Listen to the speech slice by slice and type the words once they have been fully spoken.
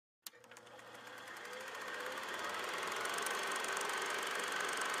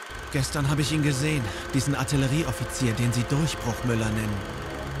Gestern habe ich ihn gesehen, diesen Artillerieoffizier, den Sie Durchbruchmüller nennen.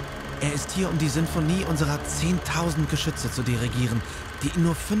 Er ist hier, um die Sinfonie unserer 10.000 Geschütze zu dirigieren, die in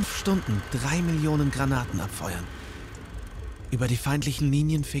nur 5 Stunden 3 Millionen Granaten abfeuern. Über die feindlichen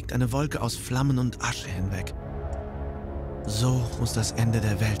Linien fegt eine Wolke aus Flammen und Asche hinweg. So muss das Ende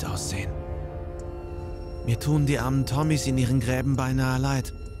der Welt aussehen. Mir tun die armen Tommys in ihren Gräben beinahe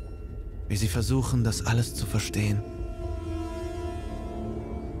leid, wie sie versuchen, das alles zu verstehen.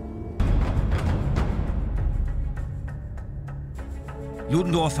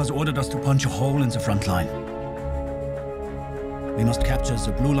 Ludendorff has ordered us to punch a hole in the front line. We must capture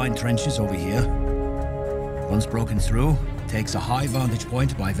the blue line trenches over here. Once broken through, takes a high vantage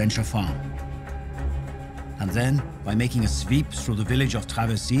point by Venture Farm. And then, by making a sweep through the village of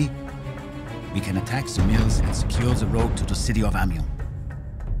Traversy, we can attack the mills and secure the road to the city of Amiens.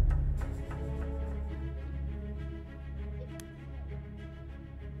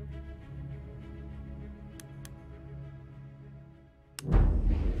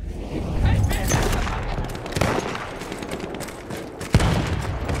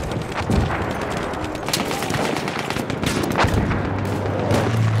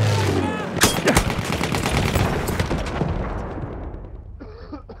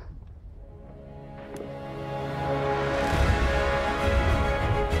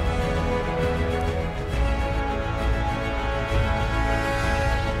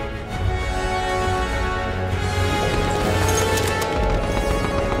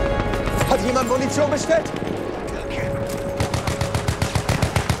 Hat jemand Munition bestellt?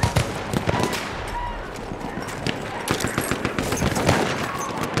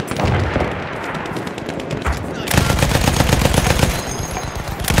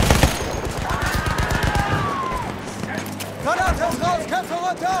 Granate ist raus, Kämpfe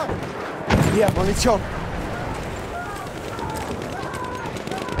runter! Hier, Munition.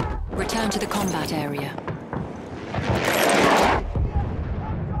 Return to the combat area.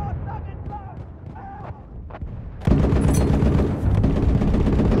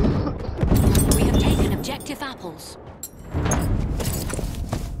 We have taken objective apples.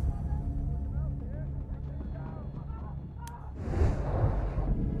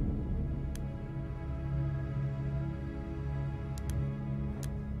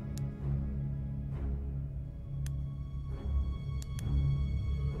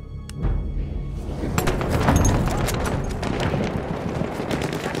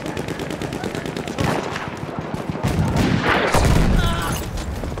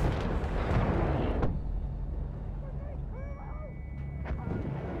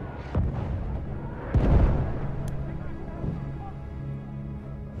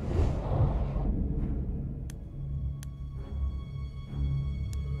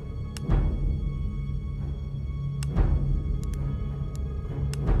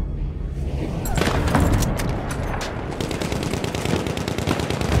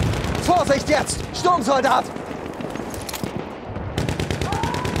 Vorsicht jetzt! Sturmsoldat!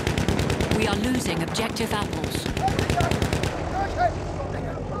 We are losing objective apples.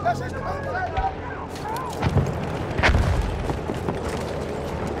 Das ist unsere Land!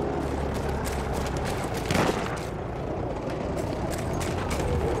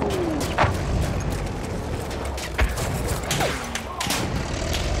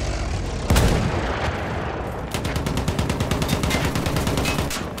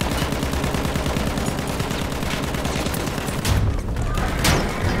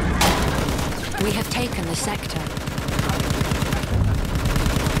 We have taken the sector.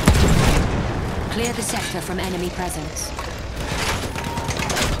 Clear the sector from enemy presence.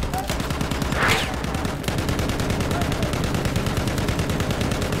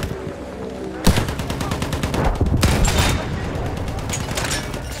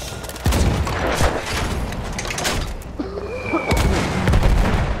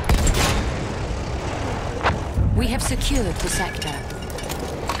 We have secured the sector.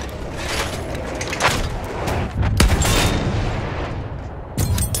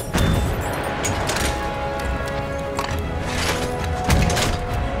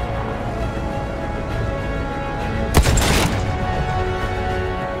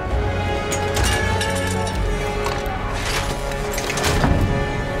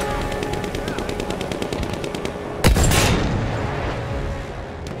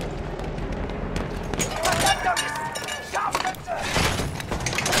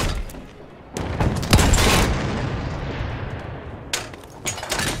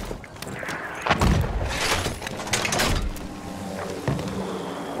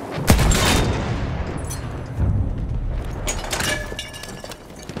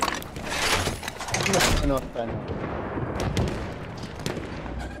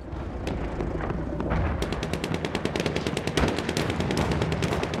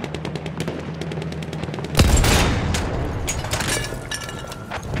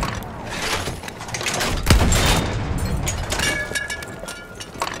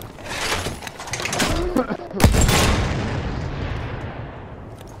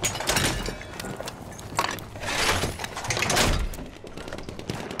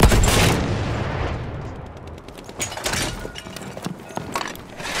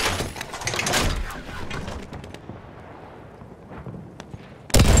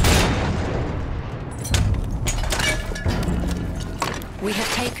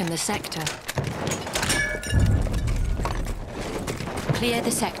 taken the sector. Clear the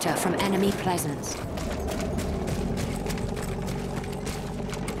sector from enemy presence.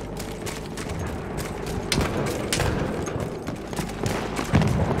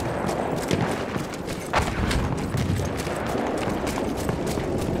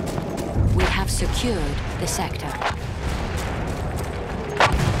 We have secured the sector.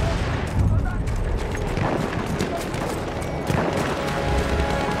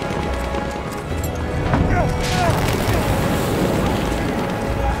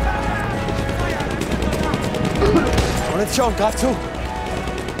 Munition, greif zu!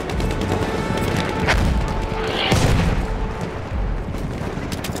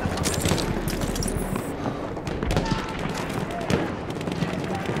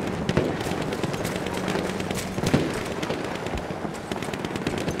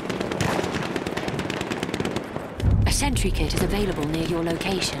 A sentry kit is available near your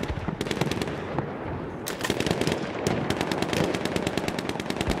location.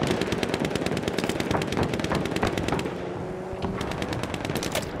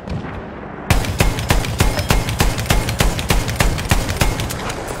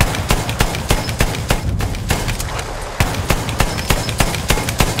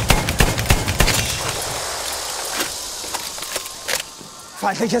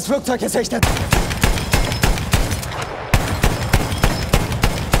 Feindliches Flugzeug gesichtet!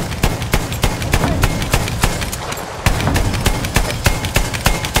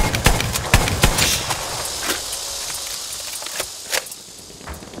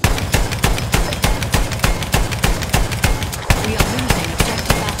 We are losing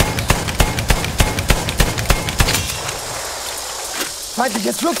objective apples.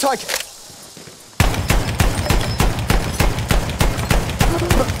 Feindliches Flugzeug!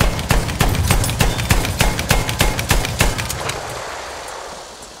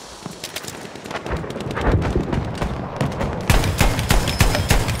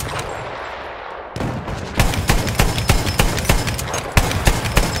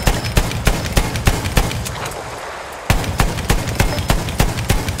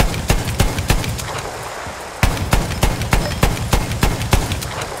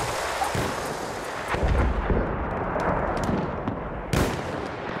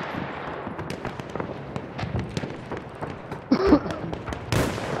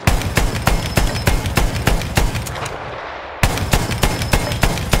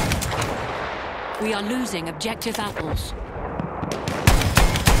 We are losing objective apples.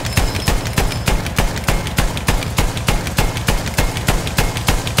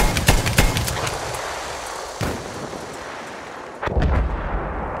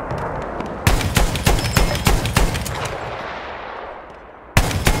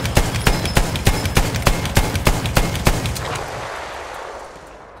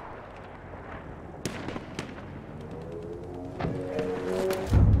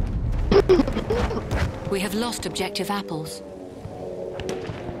 We have lost objective apples.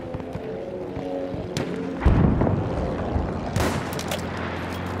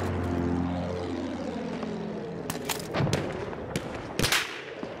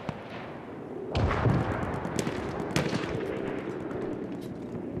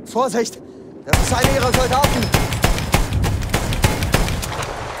 Vorsicht! Das ist einer ihrer Soldaten!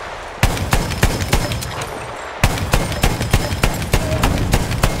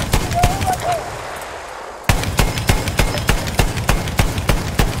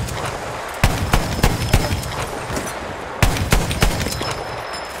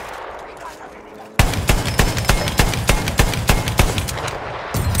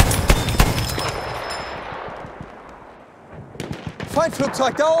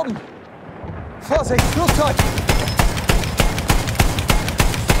 Feindflugzeug da oben! Vorsicht, Flugzeug!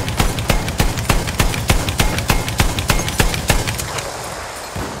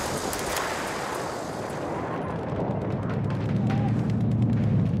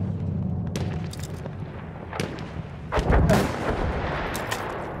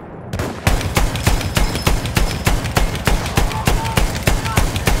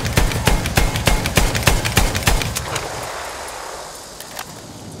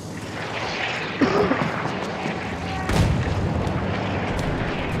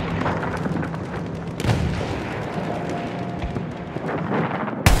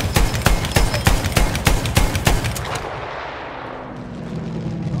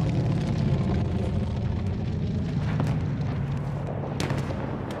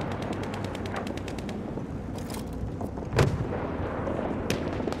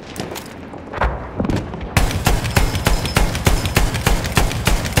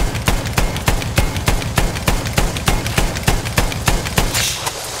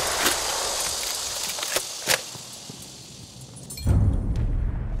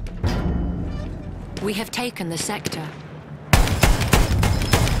 We have taken the sector.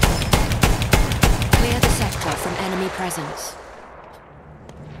 Clear the sector from enemy presence.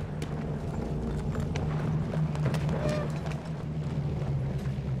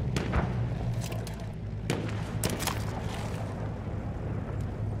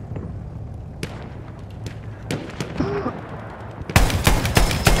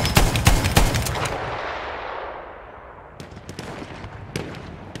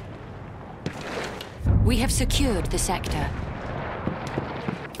 We have secured the sector.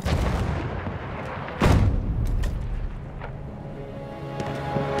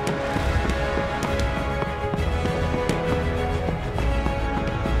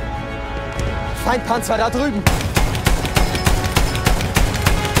 Feindpanzer da drüben!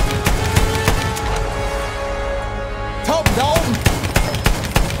 Tauben da oben!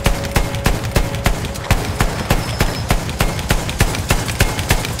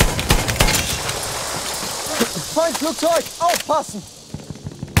 Feindflugzeug! Aufpassen!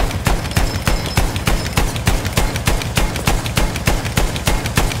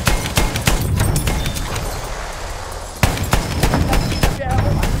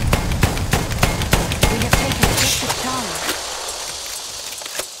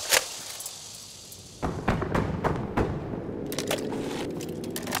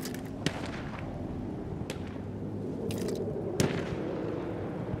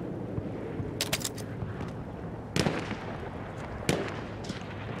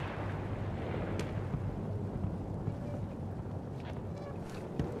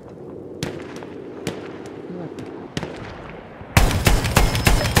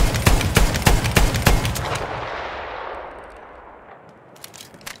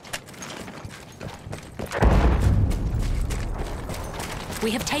 We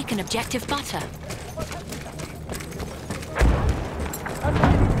have taken objective Charlie.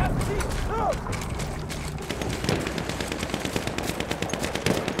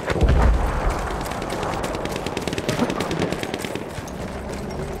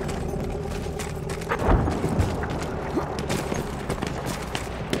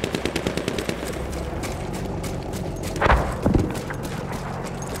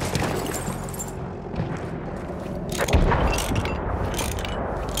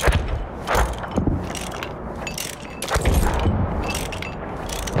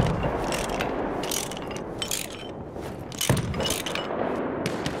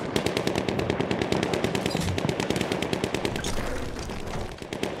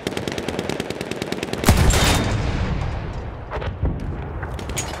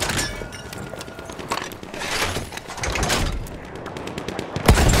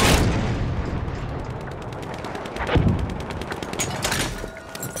 We have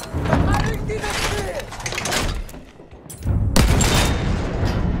taken objective butter.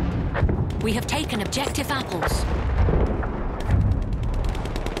 We have taken objective apples.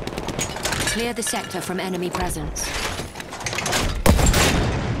 Clear the sector from enemy presence.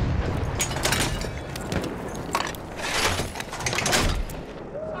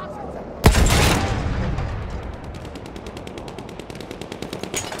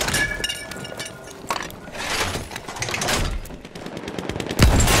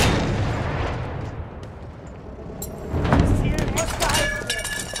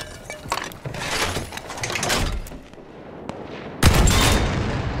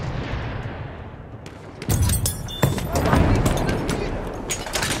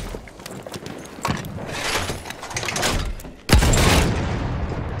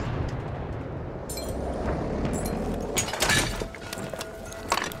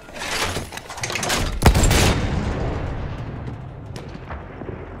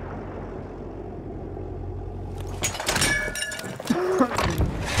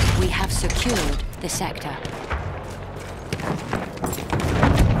 We have secured the sector.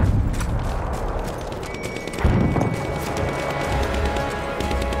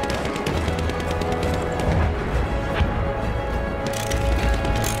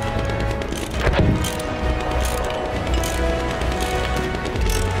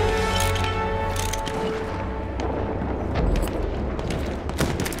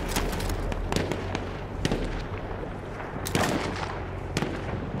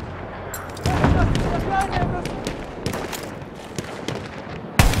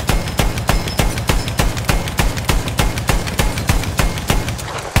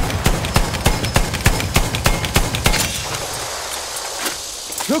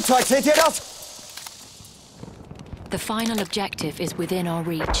 Flugzeug, seht ihr das? The final objective is within our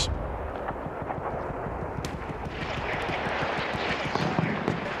reach.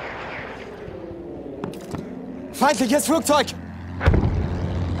 Feindliches Flugzeug!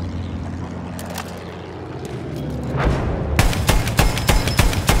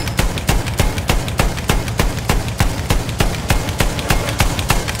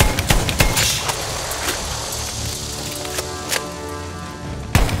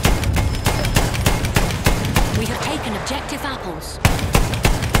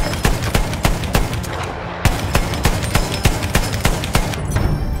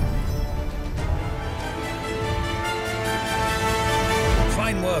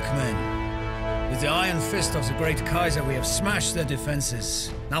 request of the great Kaiser, we have smashed their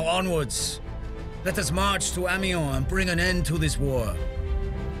defenses. Now onwards. Let us march to Amiens and bring an end to this war.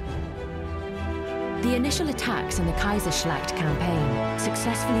 The initial attacks in the Kaiserschlacht campaign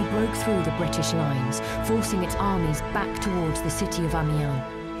successfully broke through the British lines, forcing its armies back towards the city of Amiens.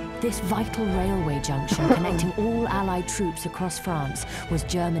 This vital railway junction connecting all Allied troops across France was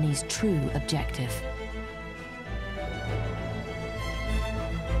Germany's true objective.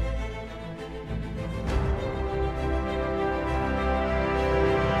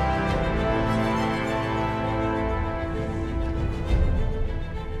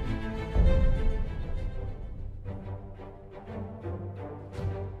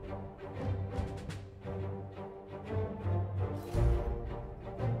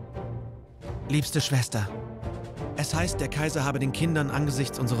 Liebste Schwester, es heißt, der Kaiser habe den Kindern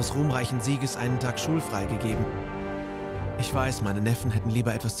angesichts unseres ruhmreichen Sieges einen Tag schulfrei gegeben. Ich weiß, meine Neffen hätten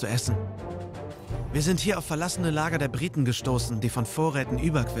lieber etwas zu essen. Wir sind hier auf verlassene Lager der Briten gestoßen, die von Vorräten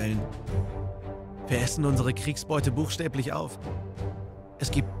überquellen. Wir essen unsere Kriegsbeute buchstäblich auf. Es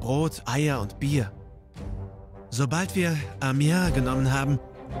gibt Brot, Eier und Bier. Sobald wir Amiens genommen haben,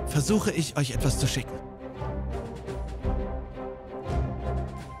 versuche ich, euch etwas zu schicken.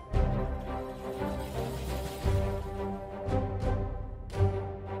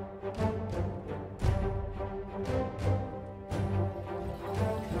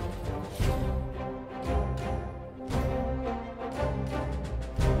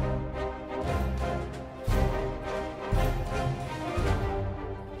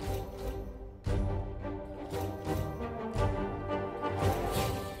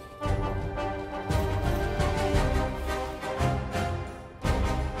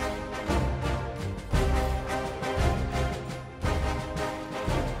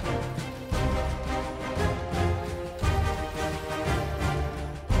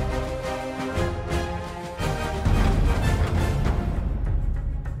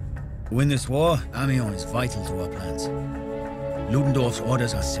 To win this war, Amiens is vital to our plans. Ludendorff's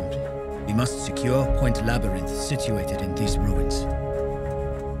orders are simple. We must secure Point Labyrinth, situated in these ruins.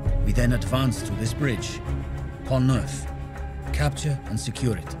 We then advance to this bridge, Pont Neuf, capture and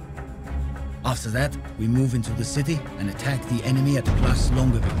secure it. After that, we move into the city and attack the enemy at Place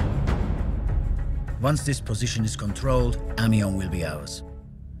Longueville. Once this position is controlled, Amiens will be ours.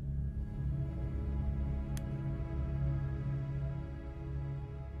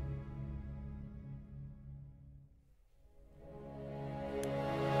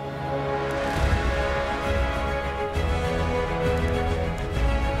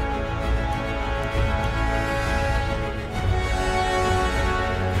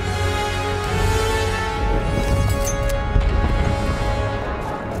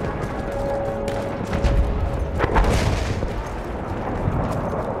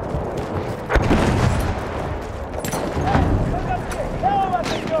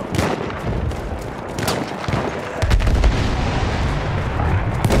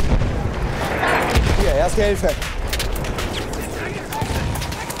 Erste Hilfe.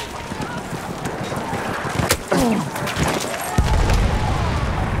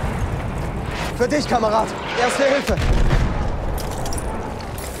 Für dich, Kamerad. Erste Hilfe.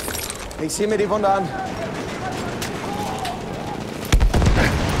 Ich sehe mir die Wunde an.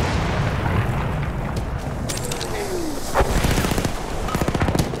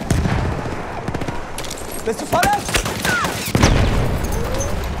 Bist du verletzt?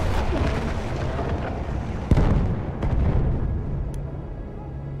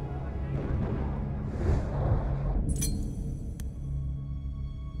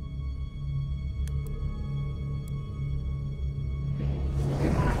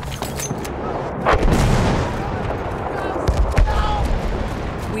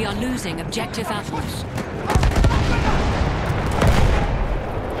 We are losing objective apples.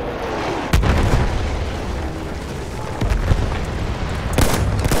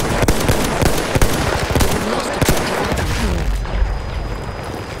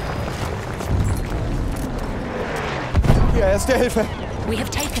 Hier, erste Hilfe. We have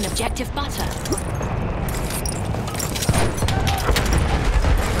taken objective butter.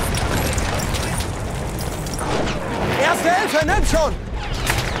 Erste Hilfe, nimm schon!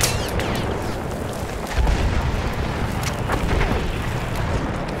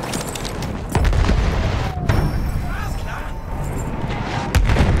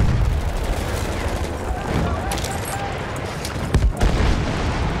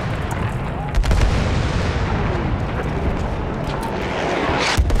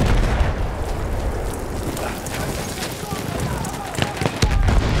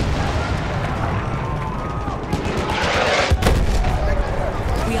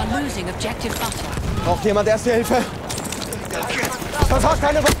 Objective butter. Braucht jemand Erste Hilfe? Versorgt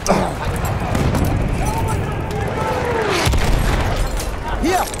eine...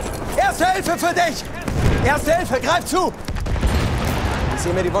 Hier! Erste Hilfe für dich! Erste Hilfe, greif zu! Ich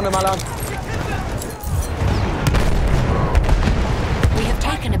sehe mir die Wunde mal an. We have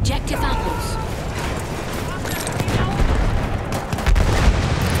taken objective apples.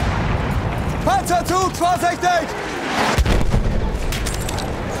 Panzerzug, vorsichtig!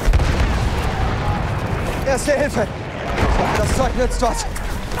 Erste Hilfe! Das Zeug nützt was.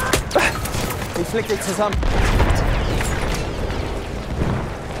 Ich flick dich zusammen.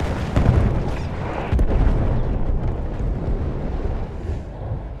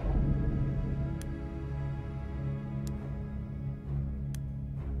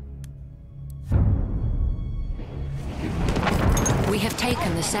 We have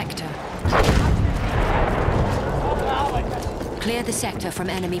taken the sector. Clear the sector from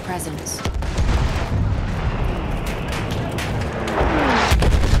enemy presence.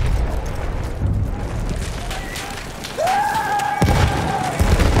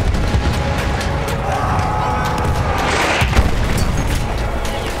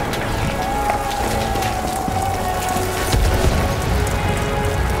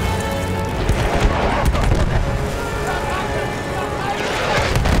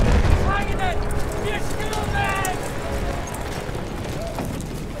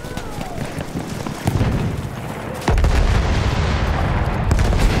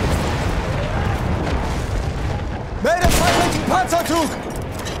 Panzerzug!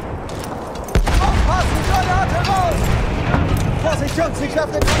 Aufpassen, Granate raus! Vorsicht, Jungs, ich werf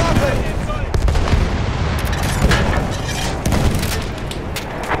eine Granate!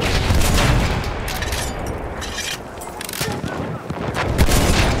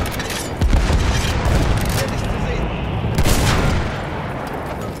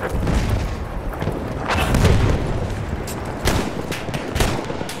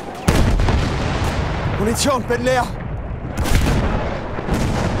 Munition, bin leer!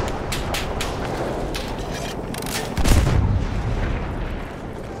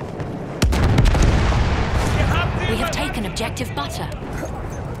 We have taken objective butter.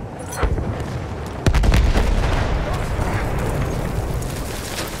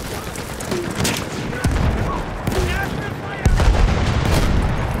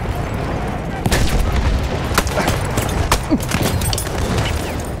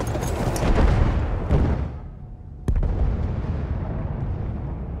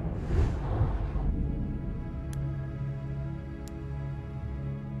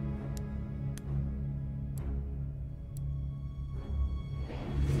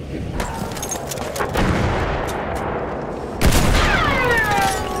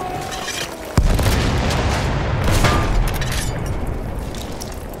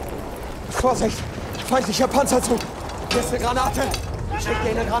 Vorsicht! Feindlicher Panzerzug! Hier ist eine Granate! Schick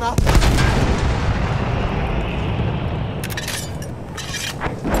dir eine Granate!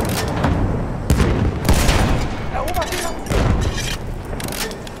 Erobert ihn!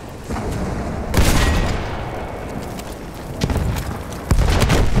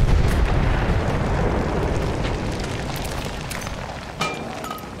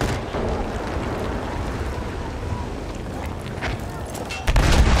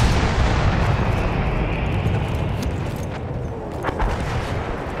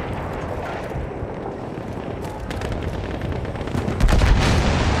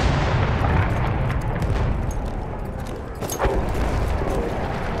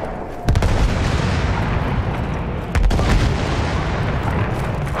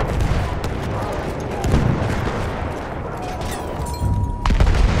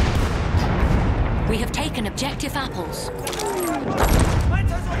 We have taken objective apples.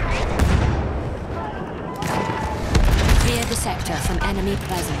 Clear the sector from enemy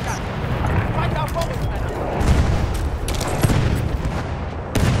presence.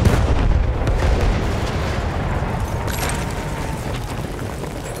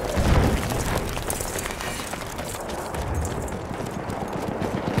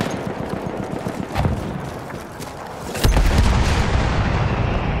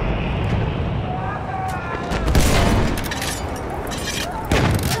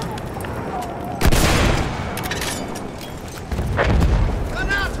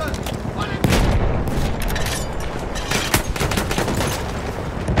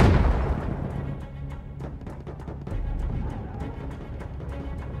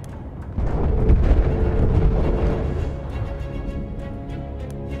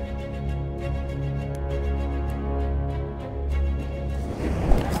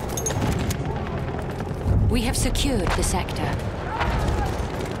 We have secured the sector.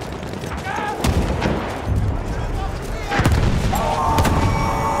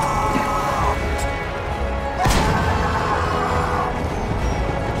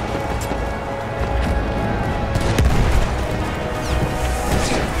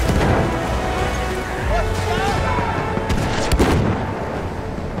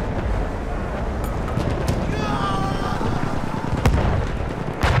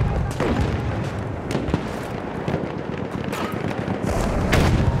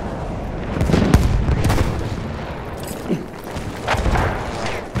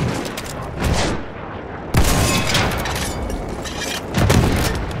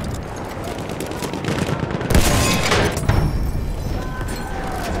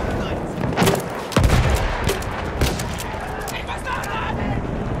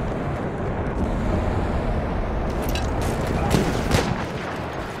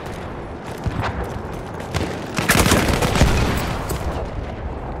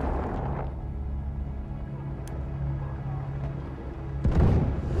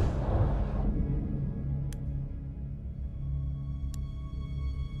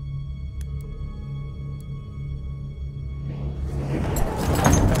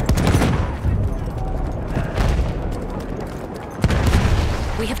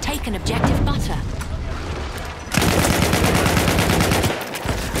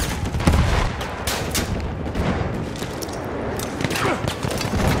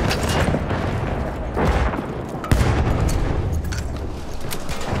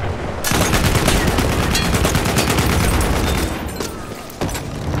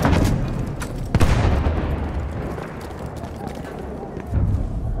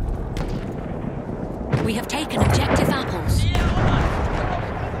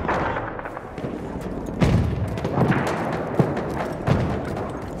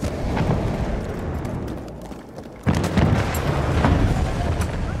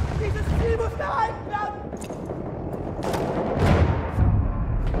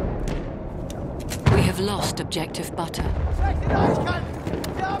 objective butter. Schlechte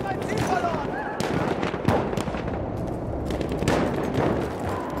Neuigkeiten! Wir haben ein Ziel verloren!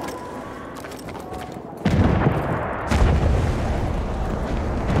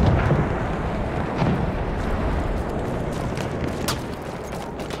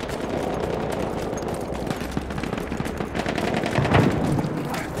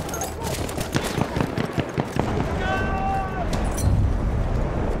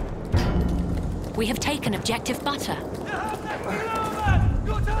 We have taken objective butter.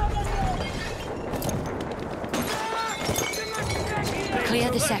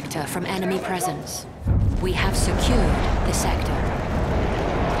 Clear the sector from enemy presence. We have secured the sector.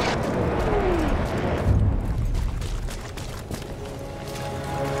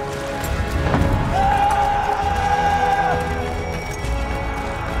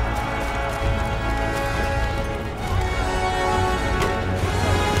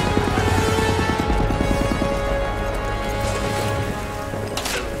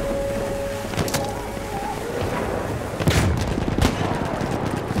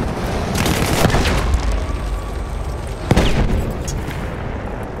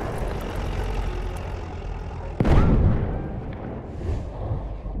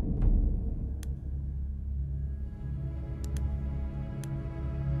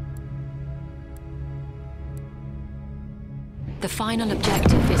 The final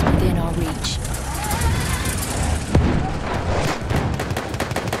objective is within our reach.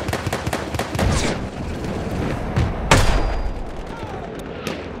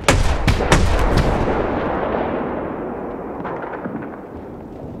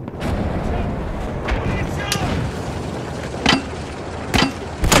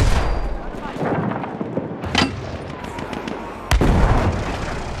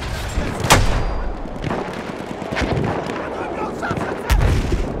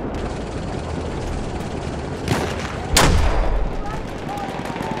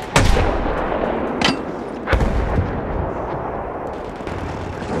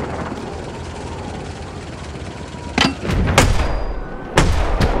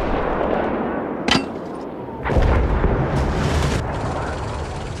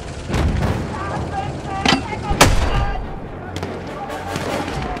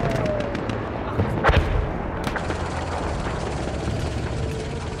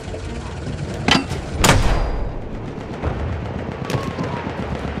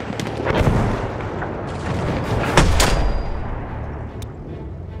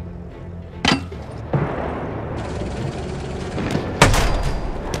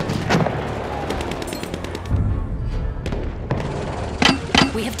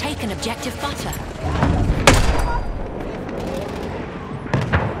 We have taken objective butter.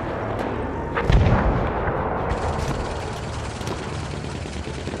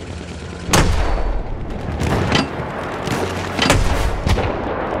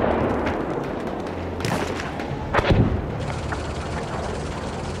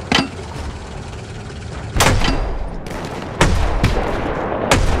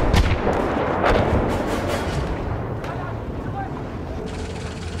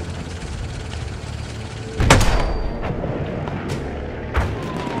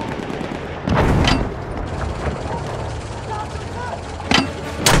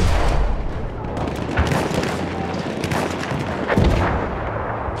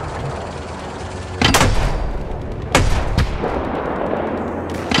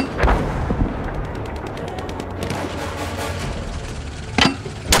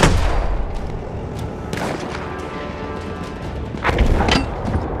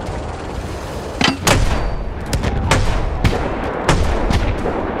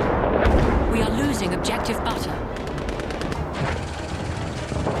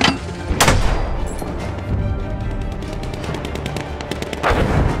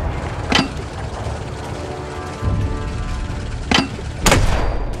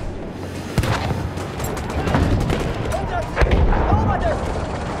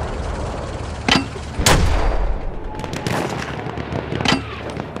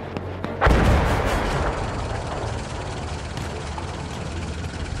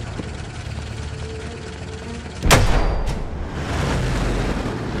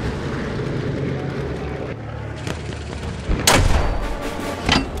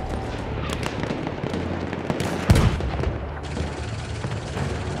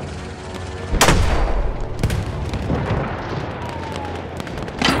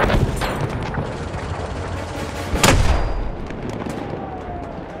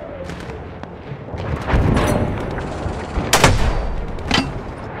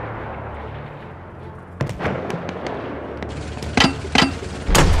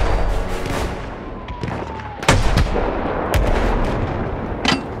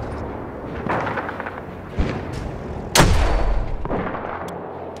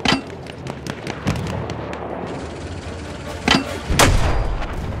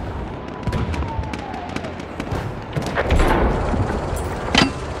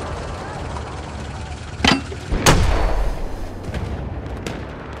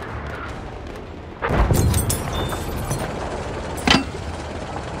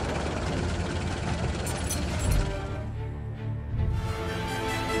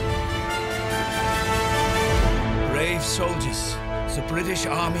 soldiers. The British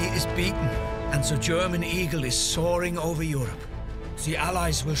army is beaten, and the German eagle is soaring over Europe. The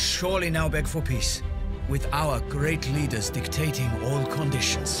Allies will surely now beg for peace, with our great leaders dictating all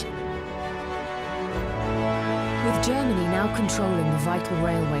conditions. With Germany now controlling the vital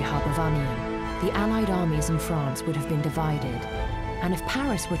railway hub of Amiens, the Allied armies in France would have been divided. And if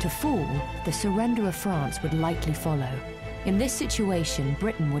Paris were to fall, the surrender of France would likely follow. In this situation,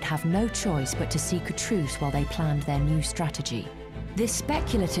 Britain would have no choice but to seek a truce while they planned their new strategy. This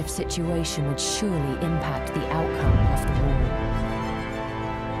speculative situation would surely impact the outcome of the war.